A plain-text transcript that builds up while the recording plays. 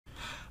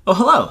Oh,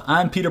 hello,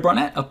 I'm Peter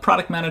Barnett, a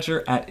product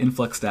manager at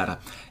InfluxDB,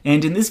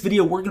 and in this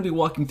video we're going to be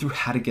walking through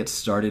how to get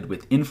started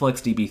with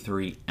InfluxDB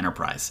 3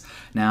 Enterprise.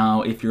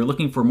 Now, if you're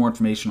looking for more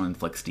information on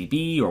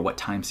InfluxDB or what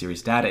time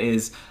series data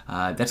is,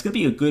 that's going to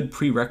be a good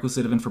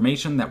prerequisite of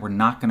information that we're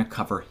not going to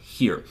cover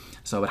here.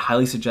 So I would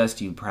highly suggest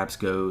you perhaps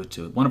go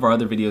to one of our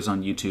other videos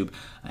on YouTube,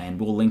 and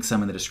we'll link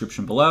some in the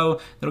description below.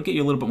 That'll get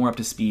you a little bit more up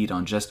to speed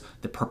on just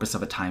the purpose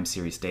of a time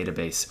series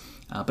database.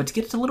 But to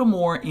get a little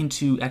more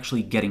into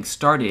actually getting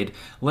started,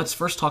 let's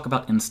first talk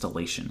about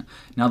installation.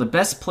 Now, the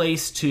best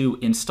place to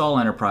install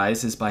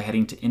Enterprise is by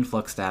heading to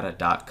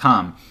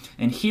influxdata.com.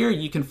 And here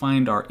you can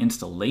find our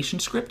installation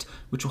script,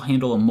 which will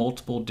handle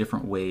multiple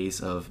different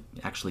ways of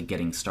actually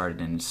getting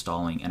started and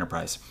installing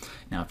Enterprise.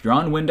 Now, if you're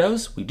on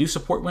Windows, we do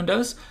support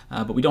Windows,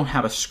 but we don't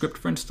have a script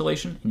for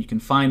installation. And you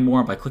can find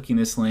more by clicking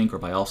this link or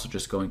by also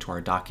just going to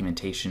our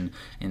documentation.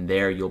 And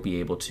there you'll be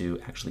able to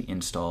actually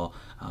install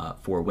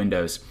for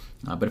Windows.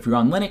 But if you're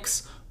on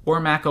Linux or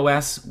Mac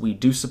OS, we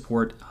do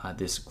support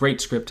this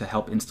great script to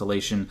help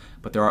installation,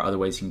 but there are other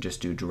ways you can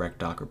just do direct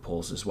Docker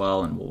pulls as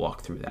well, and we'll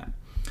walk through that.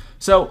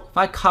 So if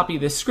I copy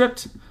this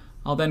script,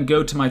 I'll then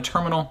go to my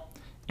terminal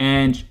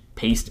and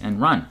paste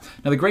and run.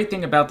 Now, the great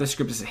thing about this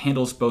script is it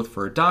handles both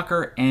for a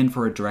Docker and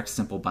for a direct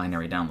simple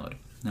binary download.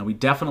 Now, we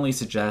definitely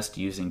suggest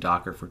using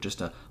Docker for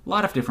just a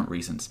lot of different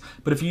reasons.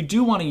 But if you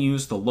do want to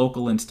use the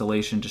local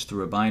installation just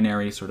through a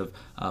binary sort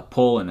of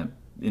pull and an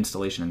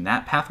installation in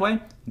that pathway,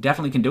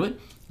 definitely can do it.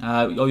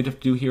 All you have to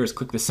do here is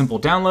click the simple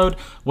download.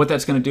 What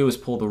that's going to do is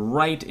pull the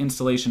right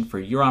installation for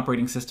your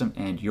operating system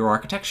and your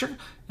architecture,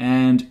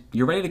 and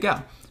you're ready to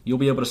go. You'll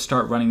be able to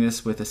start running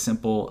this with a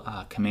simple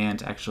command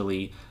to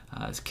actually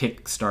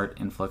kickstart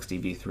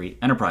InfluxDB 3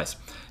 Enterprise.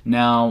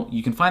 Now,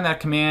 you can find that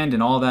command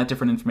and all that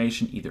different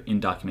information either in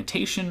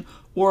documentation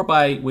or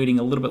by waiting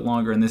a little bit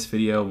longer in this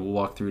video. We'll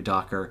walk through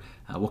Docker.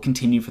 We'll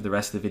continue for the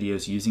rest of the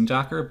videos using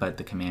Docker, but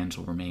the commands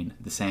will remain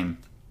the same.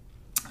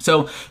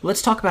 So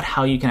let's talk about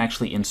how you can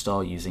actually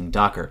install using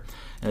Docker.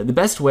 The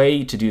best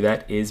way to do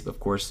that is, of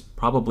course,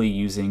 probably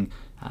using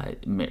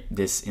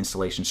this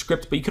installation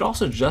script, but you could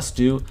also just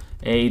do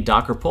a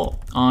Docker pull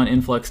on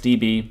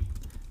InfluxDB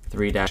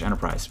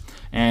 3-Enterprise.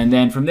 And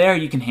then from there,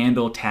 you can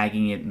handle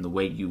tagging it in the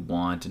way you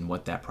want and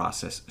what that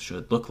process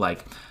should look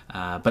like.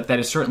 But that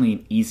is certainly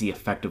an easy,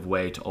 effective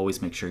way to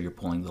always make sure you're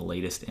pulling the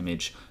latest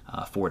image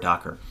for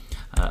Docker.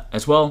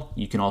 As well,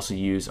 you can also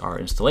use our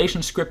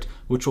installation script,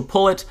 which will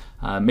pull it,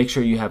 make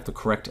sure you have the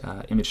correct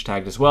image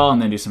tagged as well, and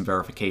then do some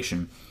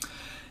verification.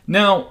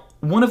 Now,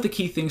 one of the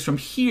key things from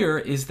here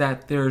is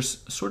that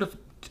there's sort of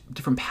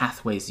different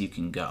pathways you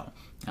can go.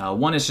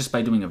 One is just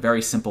by doing a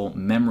very simple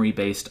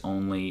memory-based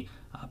only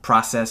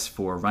process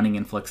for running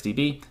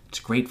InfluxDB.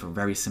 It's great for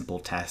very simple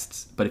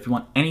tests, but if you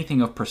want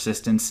anything of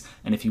persistence,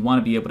 and if you want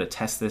to be able to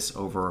test this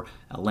over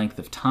a length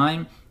of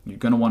time, you're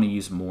going to want to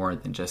use more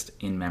than just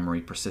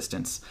in-memory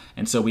persistence.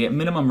 And so we at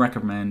minimum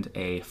recommend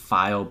a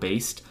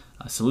file-based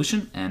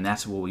solution, and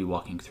that's what we'll be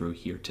walking through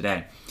here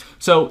today.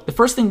 So the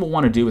first thing we'll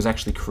want to do is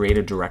actually create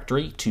a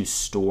directory to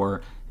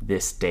store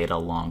this data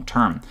long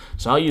term.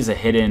 So I'll use a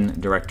hidden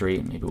directory.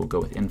 Maybe we'll go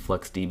with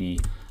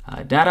InfluxDB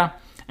data.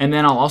 And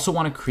then I'll also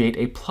want to create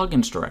a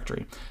plugins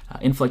directory.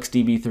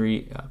 InfluxDB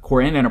 3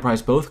 Core and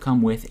Enterprise both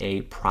come with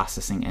a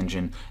processing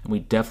engine, and we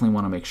definitely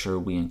want to make sure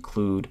we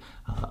include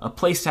a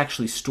place to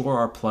actually store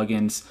our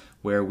plugins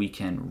where we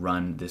can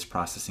run this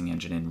processing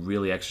engine and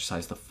really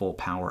exercise the full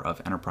power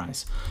of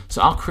Enterprise.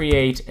 So I'll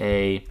create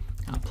a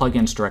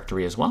plugins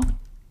directory as well.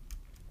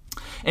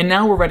 And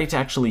now we're ready to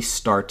actually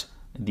start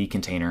the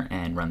container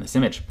and run this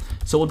image.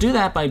 So we'll do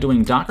that by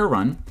doing docker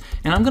run,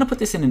 and I'm going to put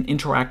this in an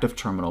interactive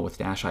terminal with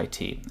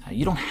 -it.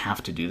 You don't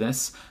have to do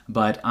this,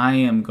 but I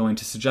am going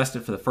to suggest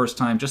it for the first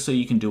time just so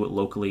you can do it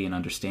locally and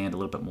understand a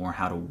little bit more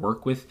how to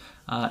work with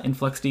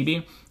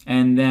InfluxDB.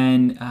 And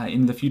then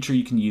in the future,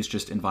 you can use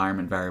just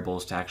environment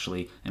variables to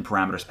actually, and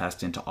parameters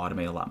passed in to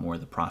automate a lot more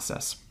of the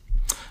process.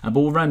 But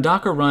we'll run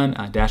docker run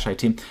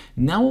 -it.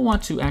 Now we'll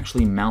want to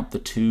actually mount the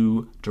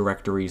two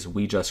directories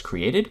we just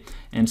created.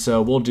 And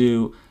so we'll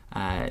do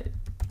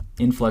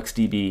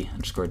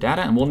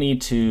InfluxDB_data, and we'll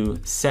need to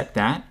set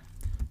that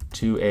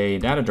to a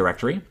data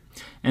directory.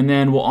 And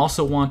then we'll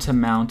also want to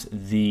mount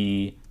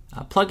the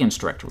plugins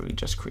directory we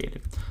just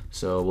created.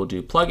 So we'll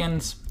do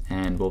plugins,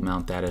 and we'll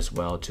mount that as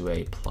well to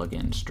a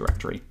plugins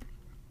directory.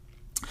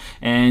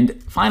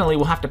 And finally,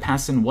 we'll have to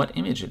pass in what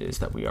image it is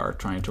that we are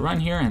trying to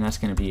run here, and that's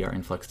going to be our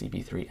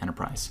InfluxDB 3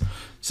 Enterprise.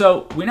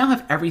 So we now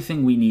have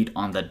everything we need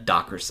on the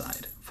Docker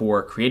side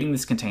for creating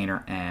this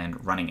container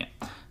and running it.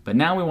 But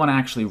now we want to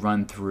actually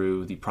run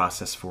through the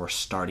process for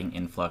starting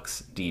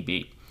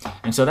InfluxDB.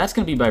 And so that's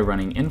going to be by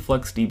running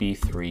InfluxDB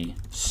 3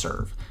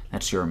 serve.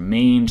 That's your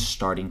main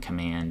starting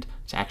command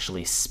to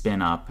actually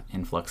spin up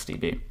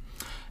InfluxDB.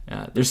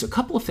 There's a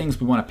couple of things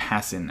we want to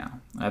pass in now.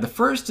 The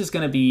first is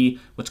going to be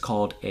what's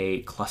called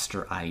a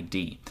cluster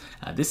ID.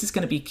 This is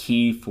going to be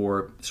key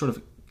for sort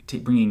of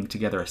bringing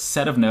together a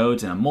set of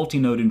nodes in a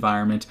multi-node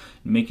environment,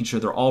 making sure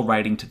they're all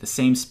writing to the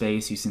same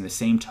space, using the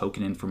same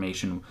token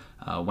information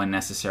when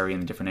necessary in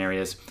the different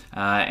areas,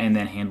 and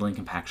then handling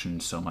compaction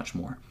and so much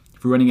more.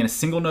 If you're running in a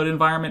single node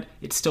environment,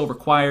 it's still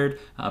required,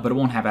 but it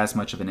won't have as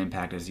much of an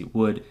impact as you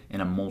would in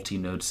a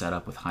multi-node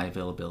setup with high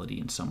availability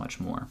and so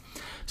much more.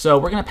 So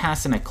we're going to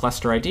pass in a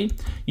cluster ID.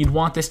 You'd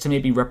want this to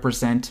maybe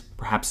represent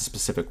perhaps a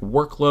specific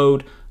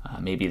workload.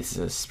 Maybe this is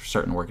a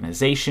certain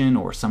organization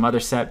or some other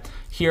set.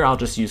 Here I'll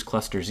just use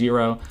cluster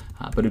 0,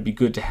 but it'd be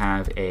good to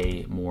have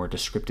a more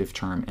descriptive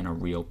term in a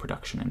real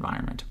production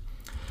environment.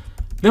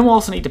 Then we'll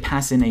also need to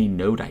pass in a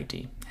node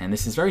ID. And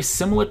this is very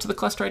similar to the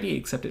cluster ID,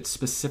 except it's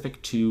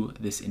specific to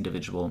this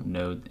individual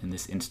node in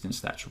this instance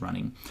that's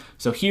running.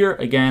 So here,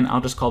 again,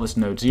 I'll just call this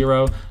node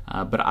 0,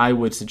 but I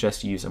would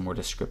suggest you use a more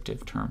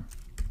descriptive term.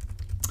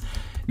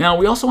 Now,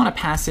 we also want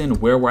to pass in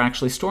where we're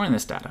actually storing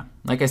this data.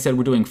 Like I said,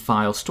 we're doing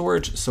file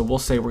storage, so we'll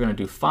say we're going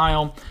to do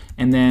file,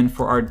 and then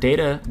for our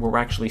data, where we're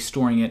actually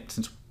storing it,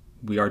 since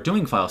we are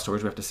doing file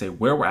storage, we have to say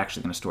where we're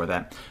actually going to store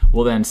that.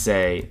 We'll then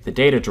say the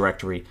data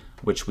directory,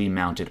 which we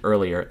mounted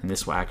earlier, and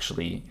this will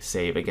actually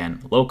save,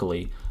 again,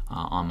 locally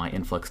on my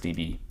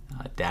InfluxDB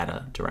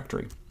data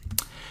directory.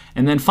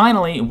 And then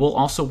finally, we'll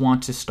also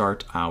want to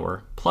start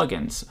our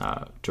plugins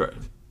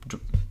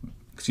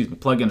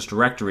plugins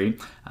directory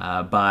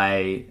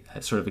by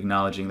sort of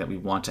acknowledging that we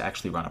want to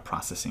actually run a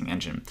processing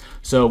engine.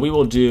 So we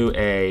will do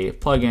a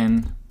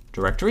plugin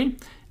directory,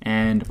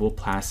 and we'll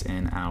pass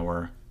in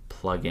our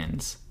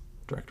plugins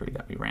directory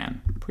that we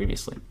ran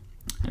previously.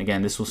 And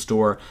again, this will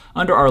store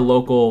under our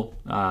local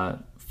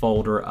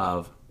folder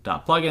of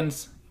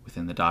 .plugins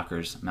within the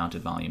Docker's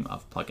mounted volume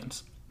of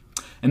plugins.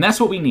 And that's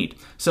what we need.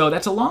 So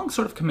that's a long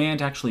sort of command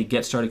to actually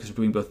get started because we're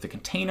doing both the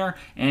container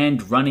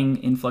and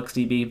running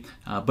InfluxDB.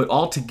 But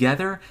all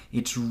together,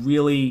 it's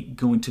really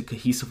going to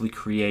cohesively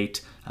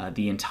create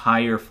the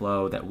entire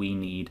flow that we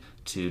need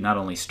to not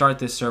only start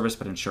this service,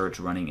 but ensure it's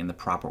running in the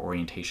proper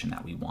orientation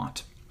that we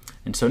want.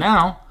 And so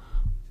now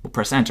we'll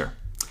press enter.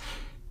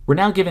 We're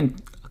now given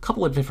a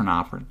couple of different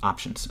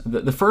options.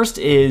 The first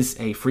is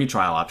a free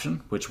trial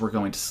option, which we're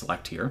going to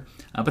select here.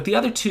 But the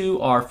other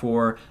two are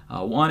for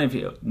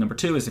number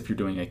two is if you're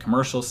doing a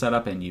commercial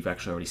setup and you've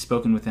actually already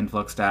spoken with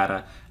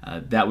InfluxData,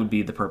 that would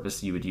be the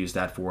purpose you would use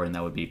that for, and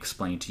that would be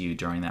explained to you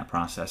during that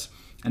process.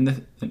 And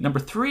the number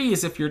three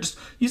is if you're just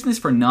using this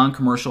for a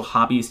non-commercial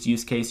hobbyist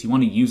use case, you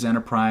want to use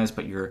enterprise,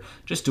 but you're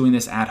just doing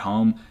this at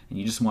home, and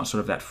you just want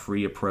sort of that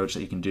free approach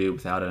that you can do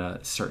without a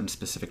certain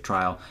specific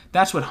trial.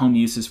 That's what home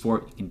use is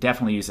for. You can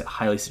definitely use it.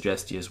 Highly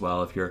suggest you as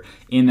well if you're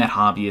in that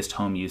hobbyist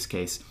home use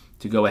case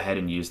to go ahead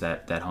and use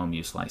that home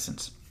use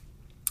license.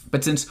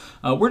 But since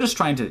we're just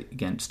trying to,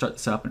 again, start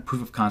this up in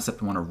proof of concept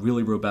and want a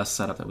really robust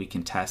setup that we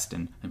can test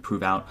and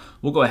prove out,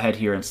 we'll go ahead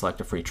here and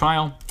select a free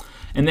trial.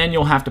 And then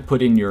you'll have to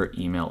put in your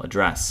email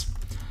address.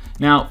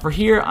 Now, for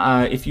here,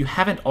 if you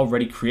haven't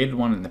already created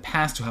one in the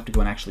past, you'll have to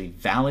go and actually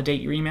validate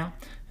your email.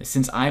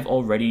 Since I've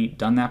already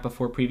done that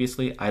before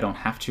previously, I don't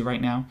have to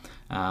right now.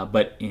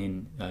 But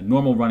in a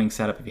normal running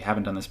setup, if you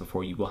haven't done this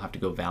before, you will have to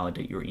go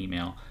validate your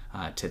email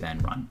to then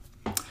run.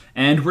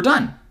 And we're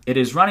done. It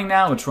is running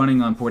now. It's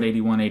running on port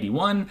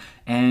 8181,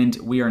 and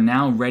we are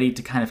now ready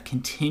to kind of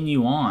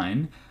continue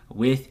on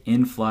with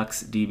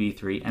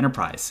InfluxDB3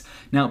 Enterprise.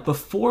 Now,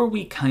 before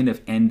we kind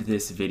of end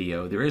this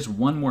video, there is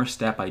one more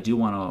step I do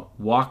want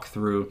to walk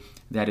through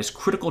that is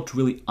critical to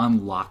really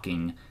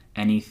unlocking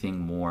anything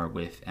more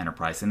with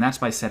Enterprise, and that's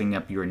by setting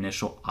up your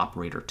initial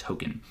operator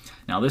token.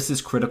 Now, this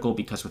is critical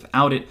because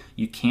without it,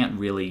 you can't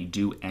really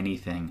do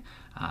anything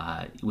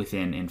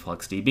within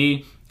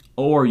InfluxDB,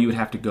 or you would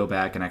have to go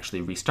back and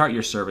actually restart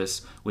your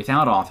service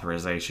without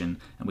authorization,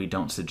 and we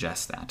don't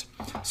suggest that.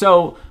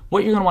 So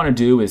what you're going to want to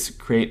do is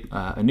create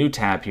a new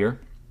tab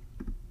here,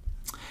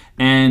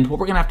 and what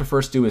we're going to have to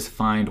first do is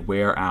find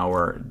where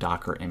our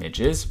Docker image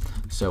is.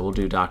 So we'll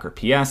do Docker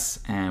PS,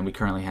 and we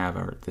currently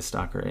have this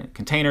Docker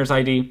containers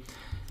ID.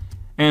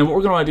 And what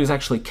we're going to want to do is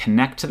actually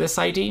connect to this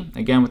ID,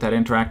 again with that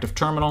interactive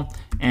terminal,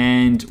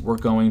 and we're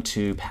going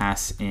to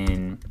pass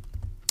in,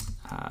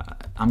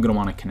 I'm going to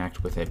want to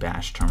connect with a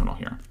bash terminal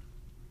here.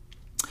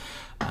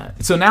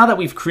 So now that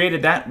we've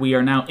created that, we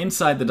are now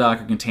inside the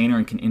Docker container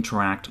and can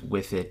interact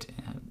with it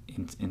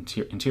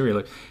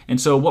interiorly.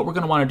 And so what we're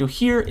going to want to do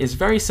here is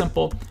very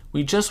simple.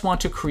 We just want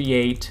to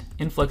create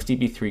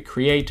InfluxDB3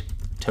 create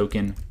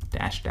token --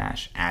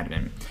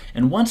 admin.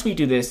 And once we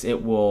do this,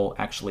 it will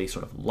actually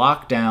sort of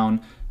lock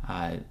down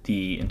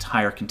the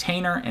entire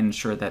container and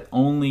ensure that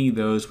only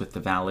those with the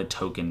valid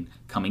token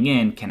coming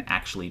in can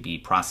actually be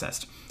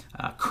processed.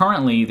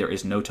 Currently, there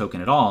is no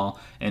token at all,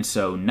 and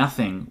so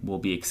nothing will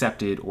be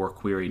accepted or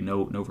queried,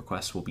 no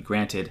requests will be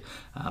granted.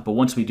 But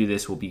once we do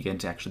this, we'll begin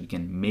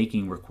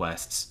making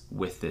requests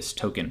with this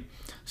token.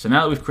 So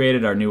now that we've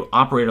created our new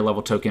operator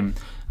level token,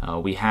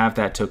 we have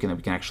that token that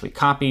we can actually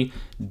copy.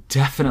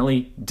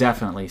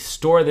 Definitely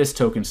store this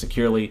token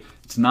securely.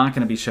 It's not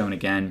going to be shown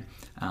again.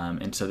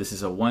 And so this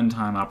is a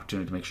one-time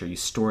opportunity to make sure you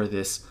store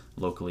this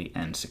locally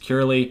and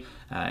securely,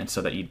 and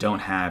so that you don't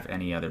have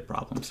any other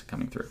problems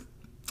coming through.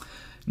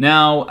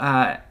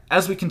 Now,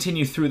 as we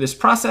continue through this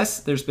process,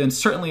 there's been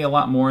certainly a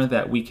lot more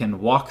that we can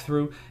walk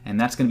through, and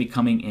that's going to be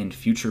coming in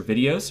future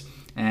videos.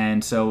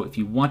 And so if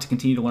you want to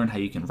continue to learn how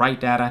you can write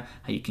data,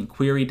 how you can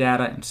query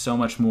data, and so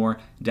much more,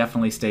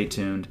 definitely stay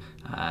tuned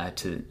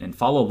and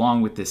follow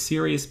along with this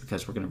series,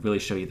 because we're going to really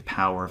show you the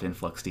power of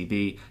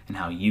InfluxDB and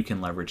how you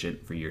can leverage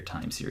it for your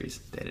time series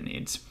data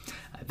needs.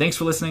 Thanks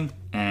for listening,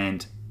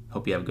 and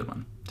hope you have a good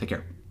one. Take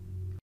care.